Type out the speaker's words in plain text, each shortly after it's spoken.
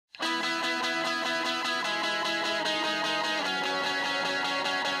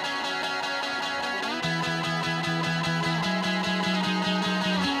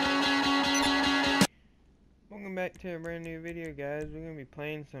to a brand new video, guys. We're gonna be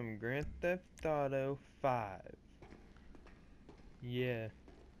playing some Grand Theft Auto 5. Yeah,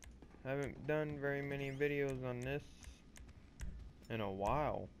 I haven't done very many videos on this in a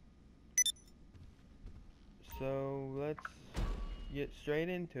while. So let's get straight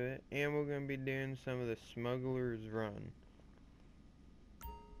into it, and we're gonna be doing some of the Smuggler's Run.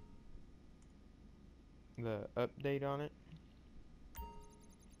 The update on it.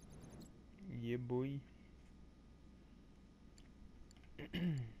 Yeah, boy.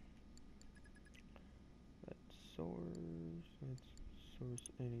 Let's source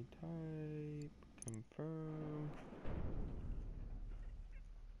any type, confirm.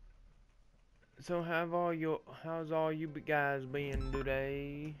 So how's all you guys been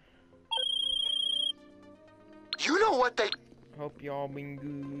today? You know what they... Hope y'all been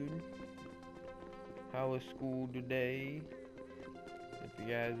good. How was school today? If you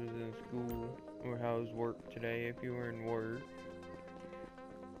guys was in school, or how was work today if you were in work.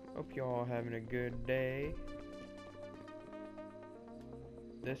 Hope y'all having a good day.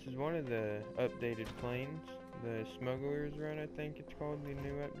 This is one of the updated planes, the Smuggler's Run, I think it's called, the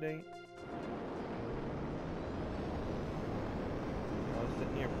new update. I was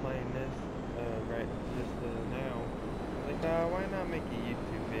sitting here playing this right just now. Like, why not make a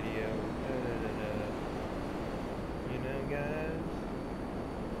YouTube video? You know, guys?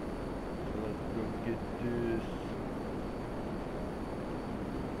 So let's go get this.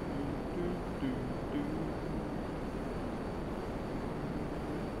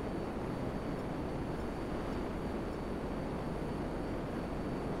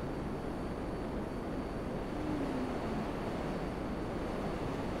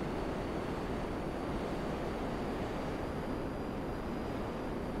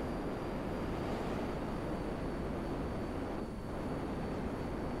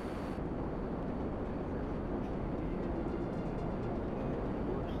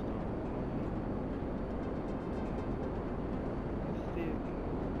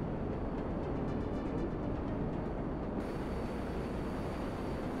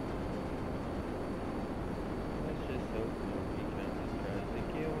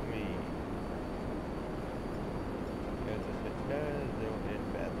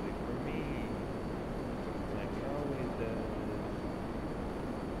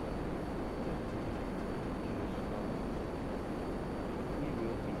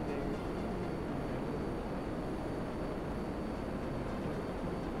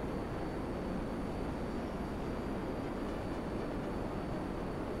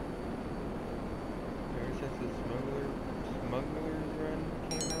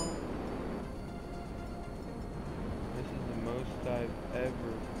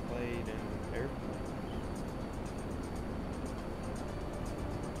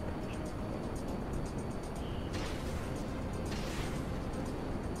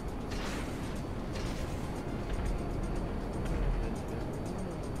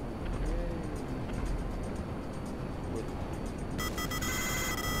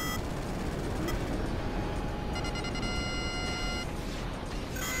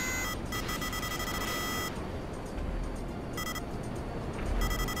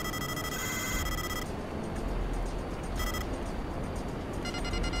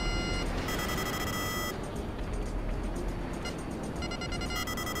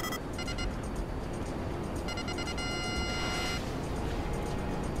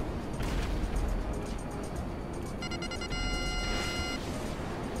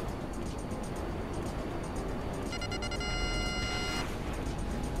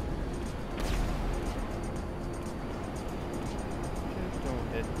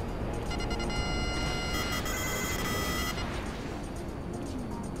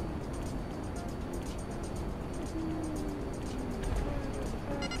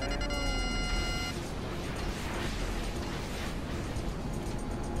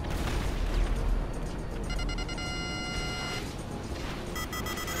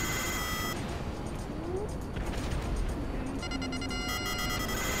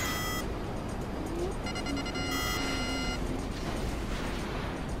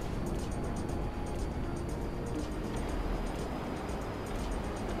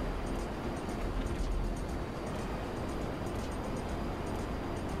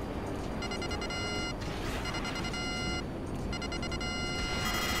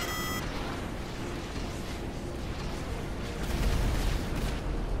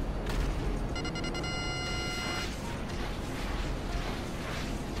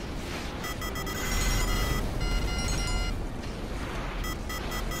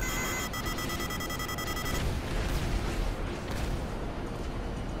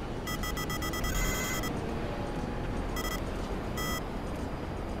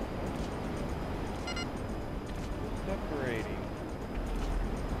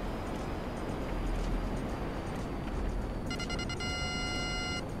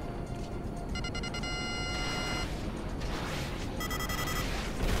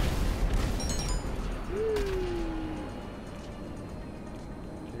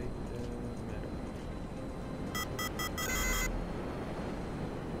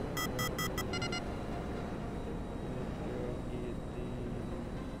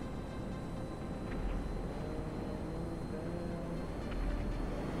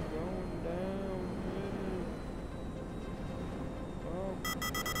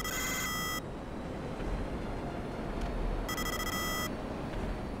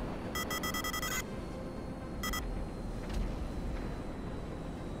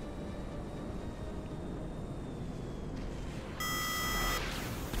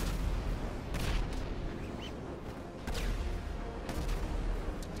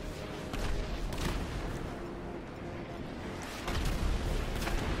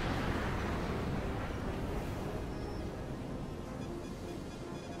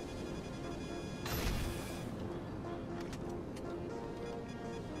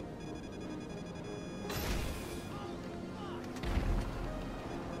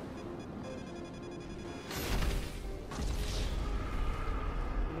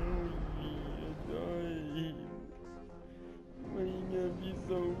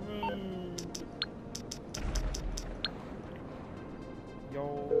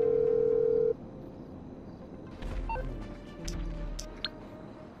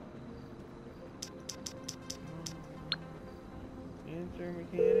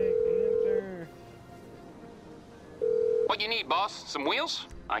 What you need, boss? Some wheels?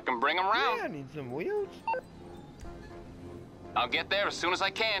 I can bring them round. Yeah, I need some wheels. I'll get there as soon as I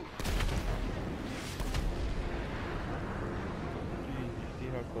can. Jeez, you see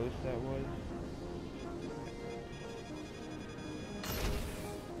how close that was?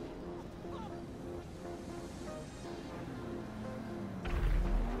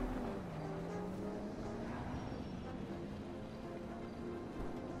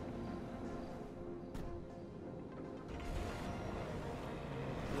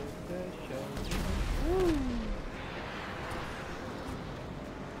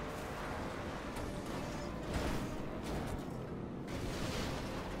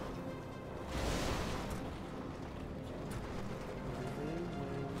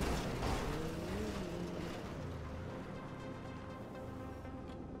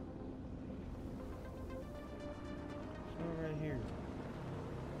 Right here.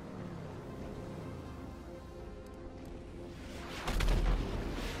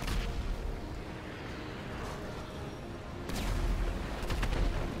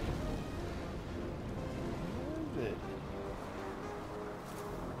 Where is it?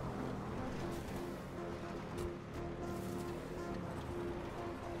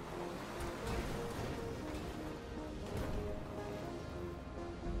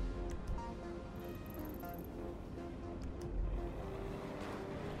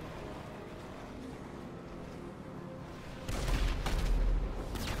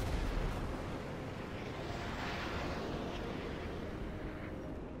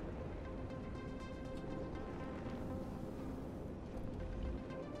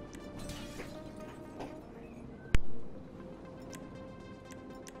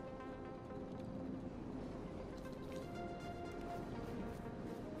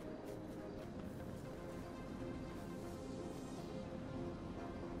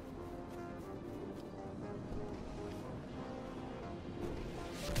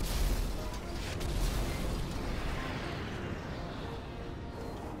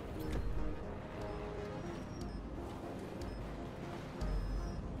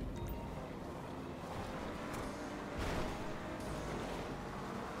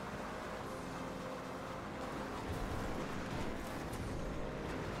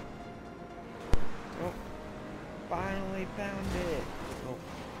 Finally found it. Oh,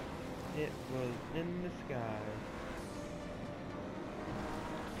 it was in the sky.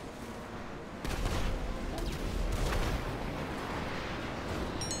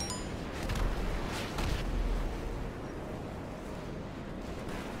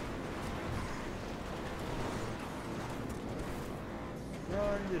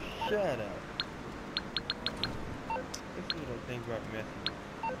 Ron, just shut up. This is what I think about messages.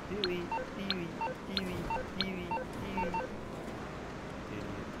 Delete, delete, delete, delete, delete.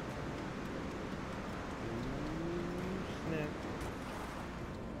 Idiot. Ooh, snap.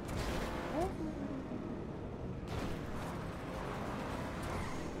 Oh.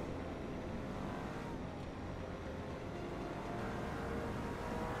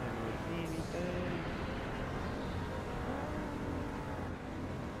 Can't really see anything.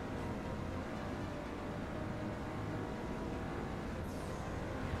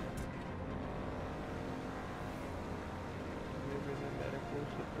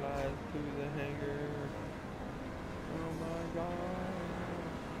 Supplies to the hangar. Oh my god.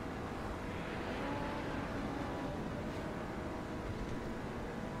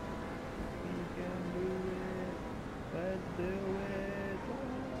 We can do it. Let's do it. Oh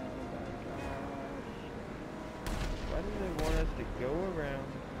my gosh. Why do they want us to go around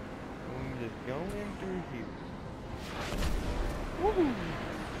when we just go in through here? Woohoo!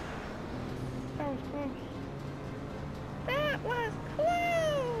 That was close. That was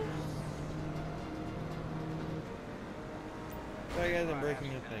close! Sorry guys, I'm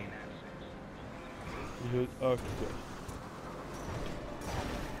breaking your thing. Just extra.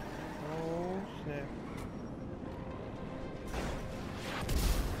 Oh snap.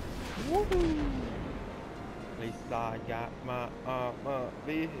 Woohoo! At least I got my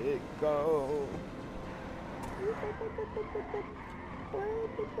vehicle.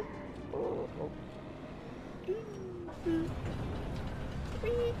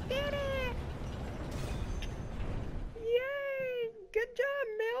 We did it! Yay! Good job,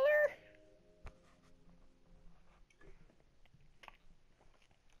 Miller!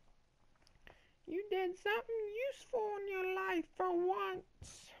 You did something useful in your life for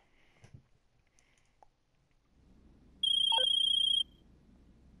once.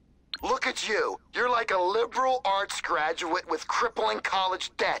 Look at you. You're like a liberal arts graduate with crippling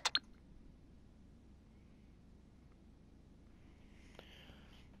college debt.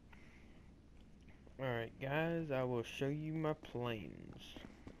 Alright guys, I will show you my planes.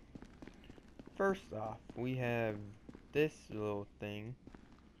 First off, we have this little thing.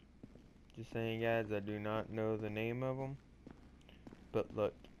 Just saying guys, I do not know the name of them. But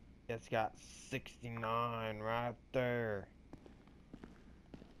look, it's got 69 right there.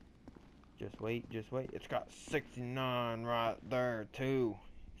 Just wait, it's got 69 right there too.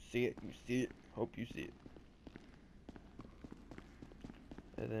 See it? You see it? Hope you see it.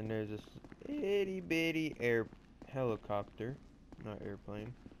 And then there's this itty bitty helicopter, not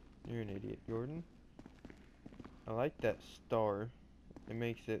airplane. You're an idiot, Jordan. I like that star. It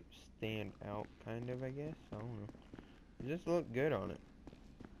makes it stand out, kind of, I guess. I don't know. It just looked good on it.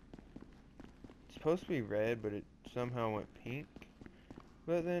 It's supposed to be red, but it somehow went pink.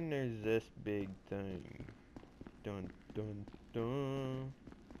 But then there's this big thing. Dun dun dun.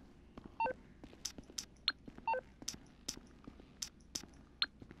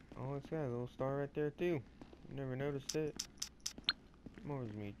 Oh, it's got a little star right there too. Never noticed it. Morse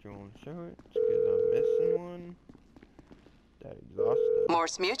Mutual Insurance, because I'm missing one. That exhausted.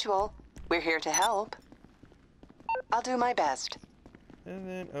 Morse Mutual, we're here to help. I'll do my best. And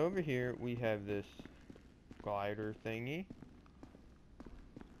then over here we have this glider thingy.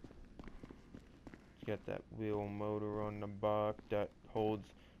 It's got that wheel motor on the back that holds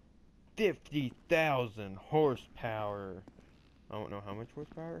 50,000 horsepower. I don't know how much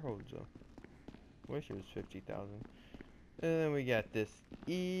horsepower it holds though. Wish it was 50,000. And then we got this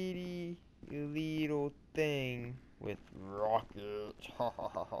itty little thing with rockets. Ha ha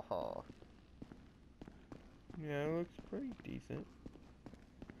ha ha ha. Yeah, it looks pretty decent.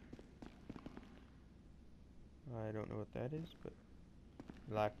 I don't know what that is, but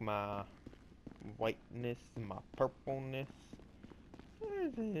like my whiteness and my purpleness.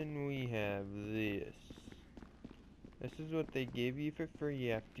 And then we have this. This is what they give you for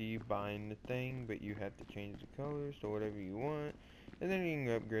free after you bind the thing, but you have to change the colors to whatever you want. And then you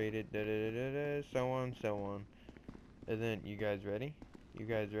can upgrade it, da da da da, so on, so on. And then, you guys ready? You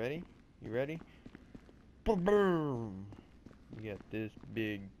guys ready? You ready? Boom! You got this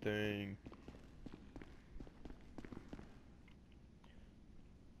big thing.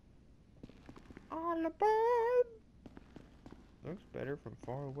 All aboard! Looks better from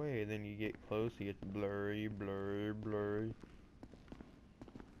far away. Then you get close, it gets blurry, blurry, blurry.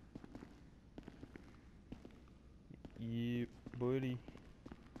 Yep, buddy.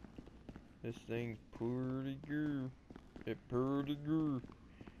 This thing's pretty good. It's pretty good.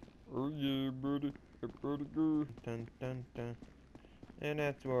 Oh yeah, buddy. It's pretty good. Dun dun dun. And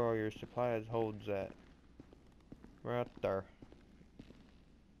that's where all your supplies holds at. Right there.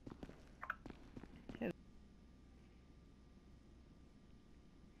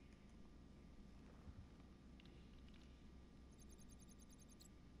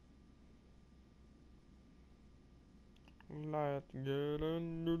 Let's get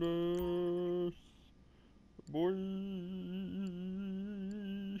into this, boy.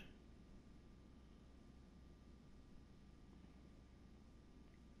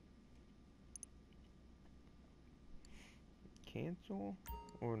 Cancel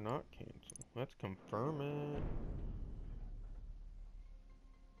or not cancel? Let's confirm it.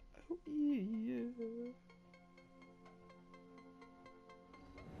 Oh yeah.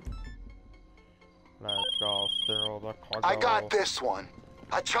 Let's go steal the cargo. I got this one.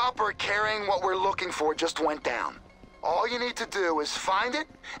 A chopper carrying what we're looking for just went down. All you need to do is find it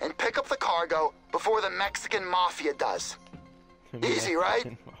and pick up the cargo before the Mexican mafia does. Easy,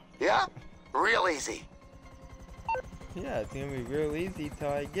 right? Yeah? Real easy. Yeah, it's gonna be real easy till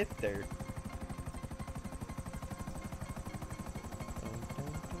I get there.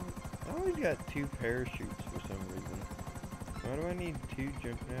 I always got 2 parachutes for some reason. Why do I need 2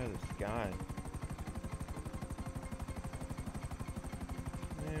 jumping out of the sky?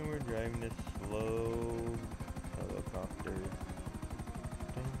 And we're driving this slow helicopter.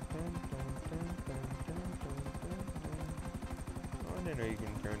 Oh, I didn't know you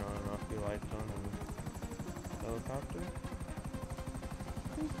can turn on and off your lights on a helicopter.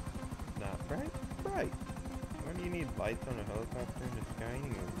 Not bright. Bright. Why do you need lights on a helicopter in the sky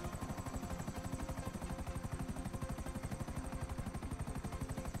anyways?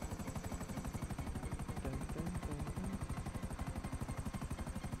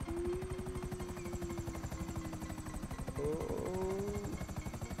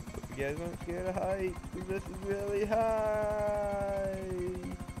 You guys aren't scared of heights, because this is really high.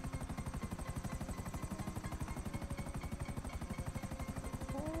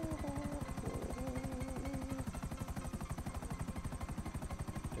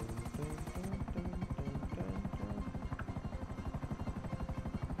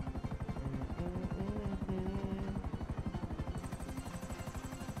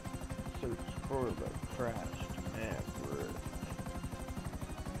 cargo crashed after it.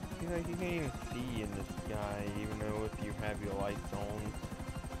 See, like, you can't even see in the sky, even though if you have your lights on.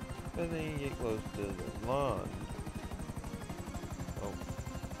 But then you get close to the lawn. Oh,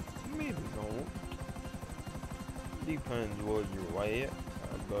 maybe not. Depends what you're way at,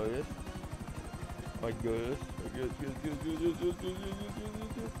 I guess. I guess.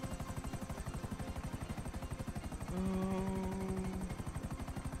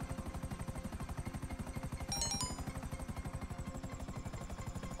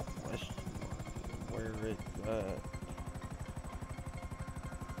 Question mark, where it's at.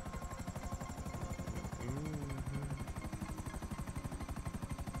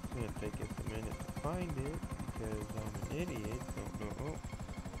 It's gonna take us a minute to find it because I'm an idiot. Don't know.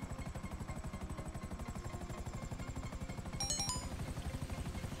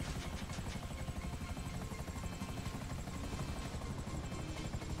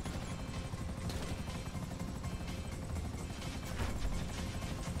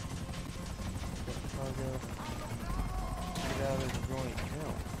 Oh. Get out of the joint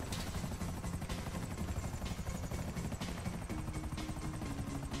now.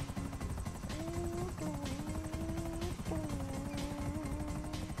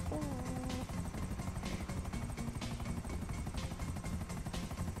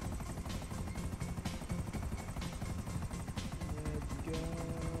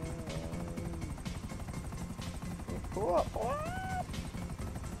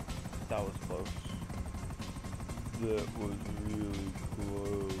 That was close. That was really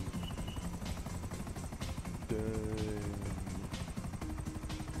close. Dang.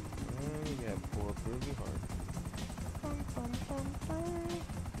 We gotta pull up really hard. Oh,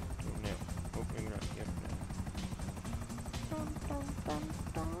 no. Oh, maybe not. Yep,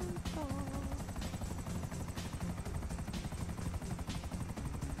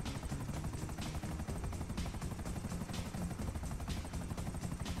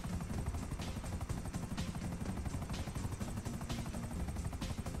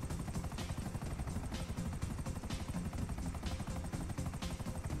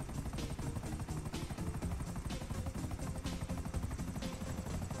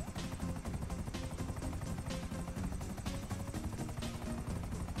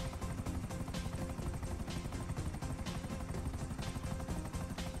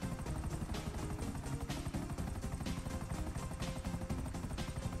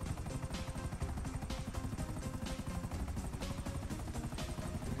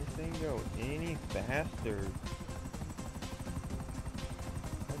 go any faster.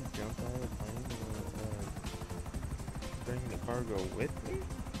 I'd jump out of the plane and bring the cargo with me?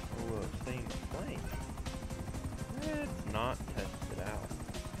 Or will it stay in the plane? Let's not test it out.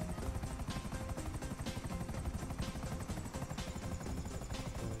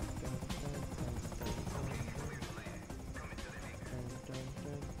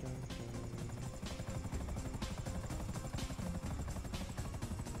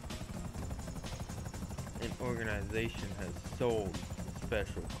 An organization has sold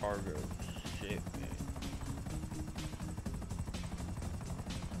special cargo shipment.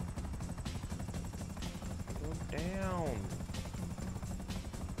 Go down.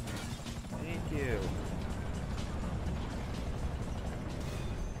 Thank you.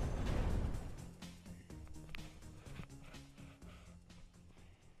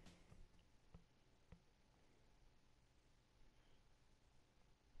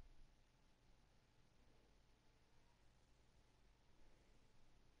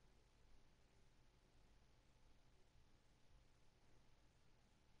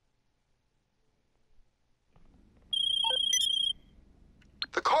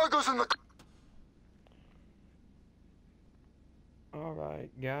 The cargo's in the... Alright,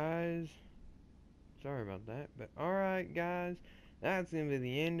 guys. Sorry about that, but alright, guys. That's gonna be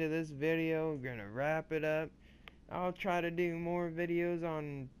the end of this video. We're gonna wrap it up. I'll try to do more videos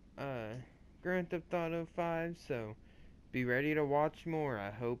on Grand Theft Auto 5, so be ready to watch more.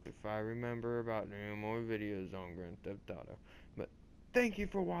 I hope, if I remember, about doing more videos on Grand Theft Auto. But thank you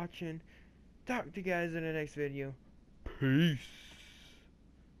for watching. Talk to you guys in the next video. Peace.